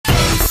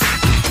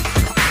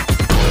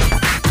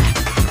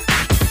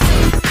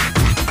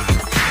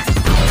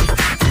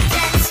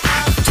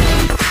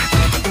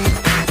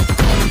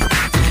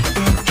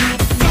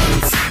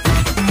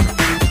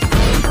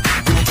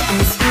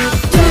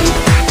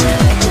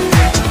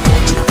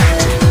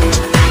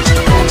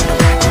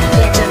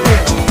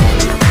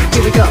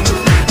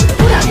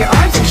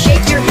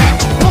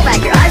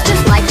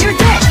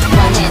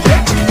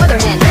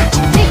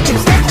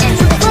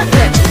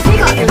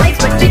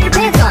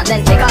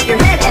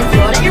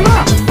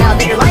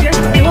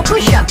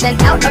push-up, then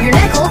out of your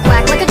neck hole,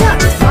 quack like a duck.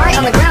 Lie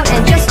on the ground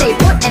and just stay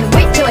put, and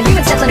wait till a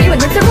human steps on you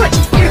and hits their foot.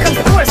 Here comes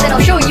the chorus, and I'll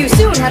show you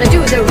soon how to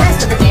do the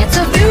rest of the dance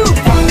of doom.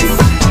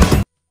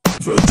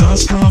 The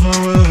dust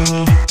cover